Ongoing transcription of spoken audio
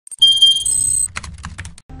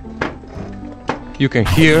You can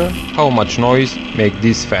hear how much noise make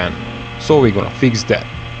this fan, so we're gonna fix that.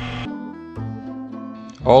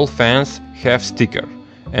 All fans have sticker,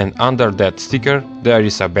 and under that sticker there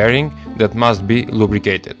is a bearing that must be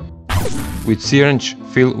lubricated. With syringe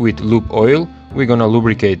filled with lube oil, we're gonna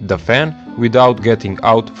lubricate the fan without getting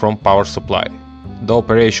out from power supply. The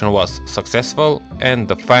operation was successful and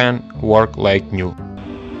the fan worked like new.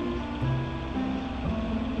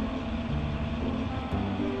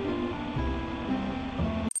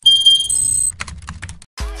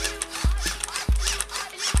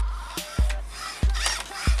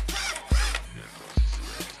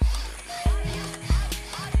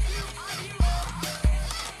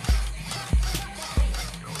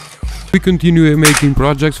 We continue making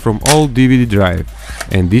projects from old DVD drive,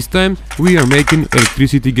 and this time we are making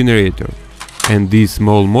electricity generator. And this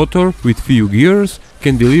small motor with few gears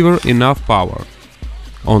can deliver enough power.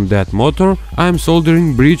 On that motor I am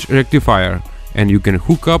soldering bridge rectifier, and you can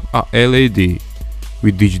hook up a LED.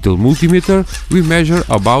 With digital multimeter we measure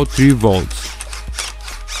about 3 volts.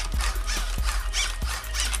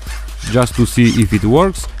 Just to see if it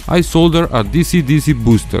works, I solder a DC-DC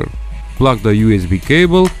booster, plug the USB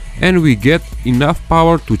cable, and we get enough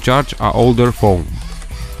power to charge an older phone.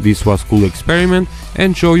 This was cool experiment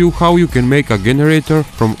and show you how you can make a generator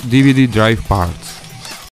from DVD drive parts.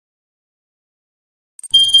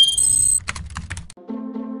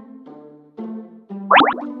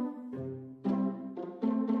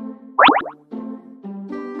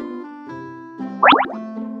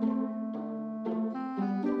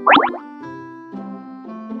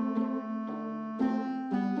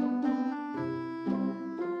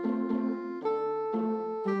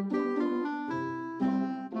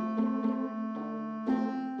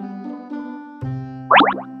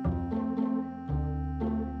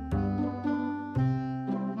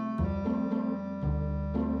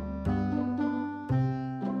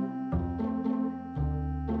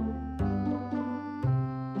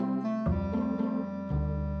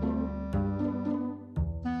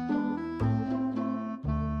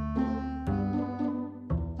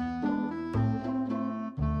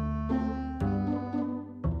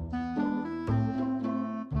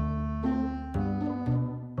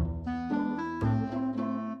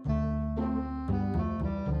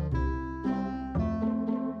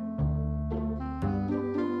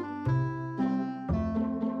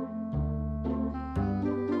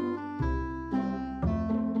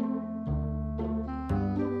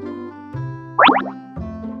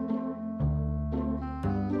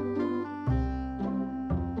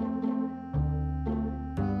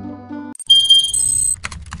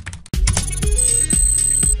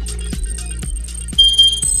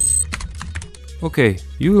 Okay,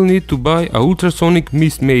 you will need to buy a ultrasonic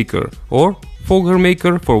mist maker or fogger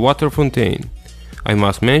maker for water fontaine. I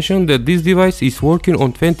must mention that this device is working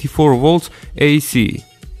on 24 volts AC.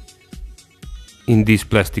 In this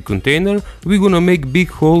plastic container we're gonna make big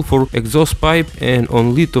hole for exhaust pipe, and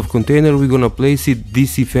on lid of container we're gonna place it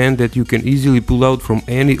DC fan that you can easily pull out from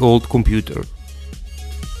any old computer.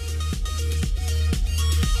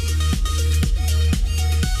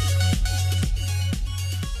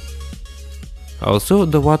 Also,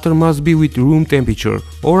 the water must be with room temperature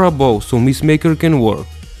or above so mist maker can work.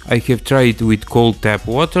 I have tried it with cold tap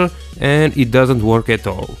water and it doesn't work at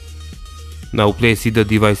all. Now place the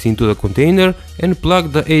device into the container and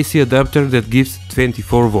plug the AC adapter that gives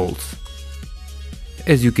 24 volts.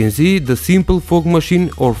 As you can see, the simple fog machine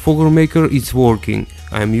or fogger maker is working.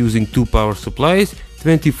 I am using 2 power supplies,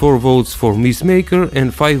 24 volts for mist maker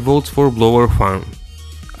and 5 volts for blower fan.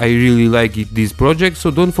 I really like this project, so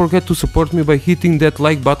don't forget to support me by hitting that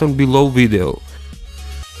like button below video.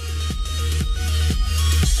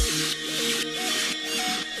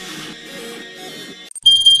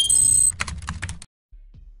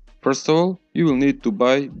 First of all, you will need to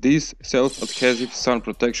buy this self-adhesive sun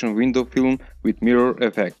protection window film with mirror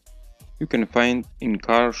effect. You can find in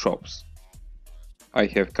car shops. I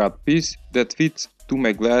have cut piece that fits to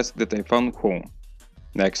my glass that I found home.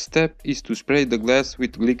 Next step is to spray the glass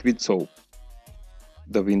with liquid soap.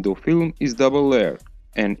 The window film is double layer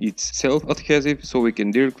and it's self-adhesive, so we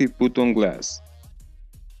can directly put on glass.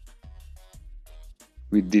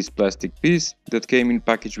 With this plastic piece that came in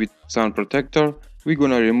package with sun protector, we're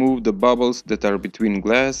gonna remove the bubbles that are between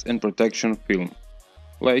glass and protection film,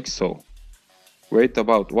 like so. Wait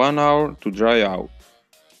about 1 hour to dry out.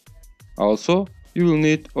 Also, you will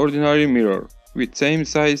need ordinary mirror with same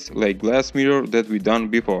size like glass mirror that we done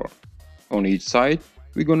before. On each side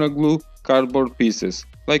we're gonna glue cardboard pieces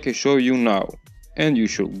like I show you now, and you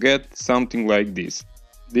should get something like this.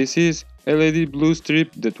 This is LED blue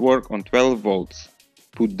strip that work on 12 volts.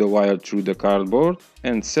 put the wire through the cardboard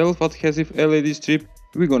and self-adhesive LED strip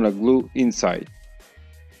we're gonna glue inside.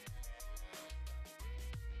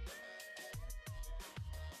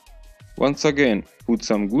 Once again, put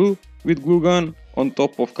some glue with glue gun on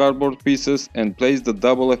top of cardboard pieces and place the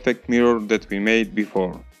double effect mirror that we made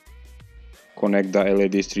before. Connect the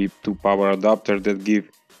LED strip to power adapter that give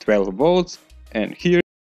 12 volts, and here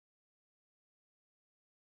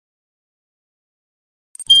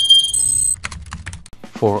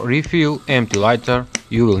For refill empty lighter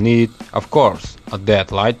you will need, of course, a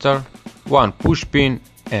dead lighter, one push pin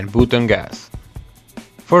and button gas.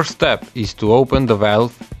 First step is to open the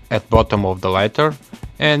valve at bottom of the lighter,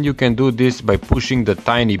 and you can do this by pushing the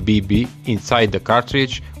tiny BB inside the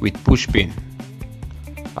cartridge with push pin.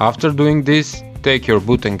 After doing this, take your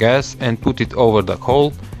button gas and put it over the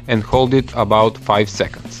hole and hold it about 5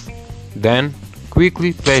 seconds. Then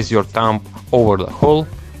quickly place your thumb over the hole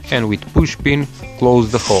and with push pin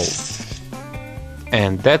close the hole.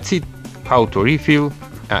 And that's it, how to refill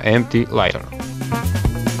an empty lighter.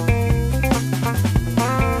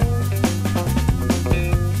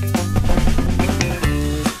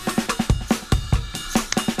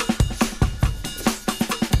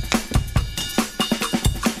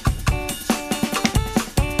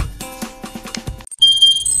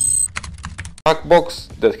 hack box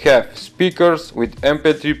that have speakers with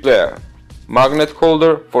MP3 player, magnet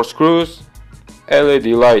holder for screws, LED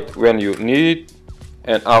light when you need it,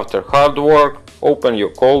 and after hard work open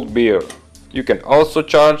your cold beer. You can also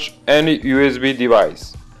charge any USB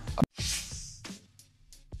device.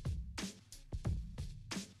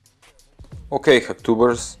 Okay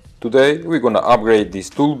hacktubers, today we're gonna upgrade this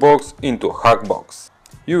toolbox into a hack box.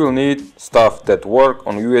 You will need stuff that work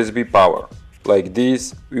on USB power, like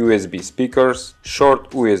these USB speakers,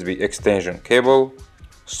 short USB extension cable,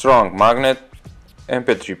 strong magnet,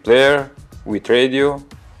 MP3 player with radio,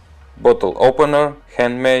 bottle opener,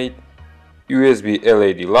 handmade, USB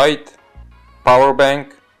LED light, power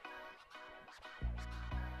bank,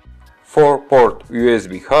 4-port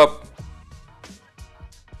USB hub,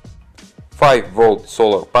 5-volt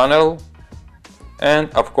solar panel, and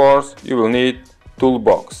of course you will need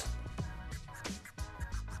toolbox.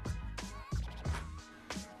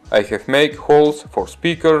 I have made holes for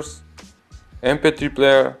speakers, MP3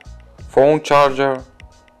 player, phone charger,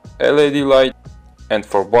 LED light, and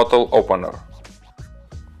for bottle opener.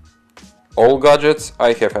 All gadgets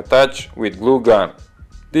I have attached with glue gun.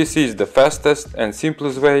 This is the fastest and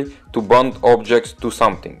simplest way to bond objects to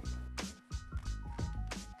something.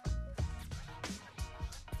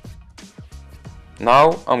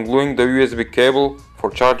 Now I'm gluing the USB cable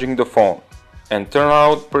for charging the phone, and turned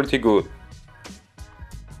out pretty good.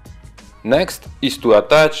 Next is to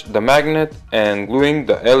attach the magnet and gluing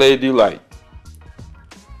the LED light.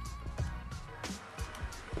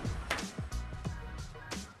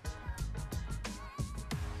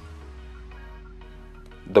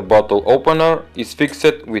 The bottle opener is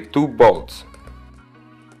fixed with 2 bolts.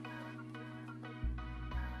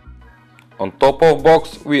 On top of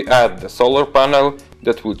box we add the solar panel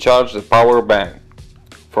that will charge the power bank.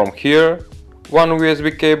 From here, one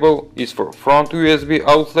USB cable is for front USB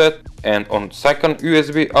outlet, and on second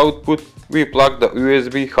USB output we plug the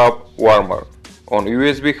USB hub warmer. On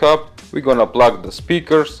USB hub we're gonna plug the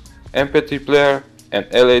speakers, MP3 player and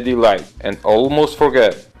LED light. And almost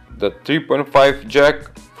forget, the 3.5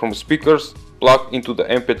 jack from speakers plugged into the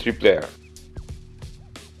MP3 player.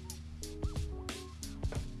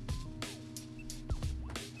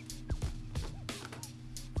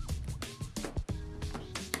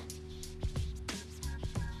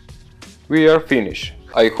 We are finished.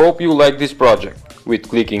 I hope you like this project. With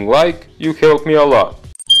clicking like, you help me a lot.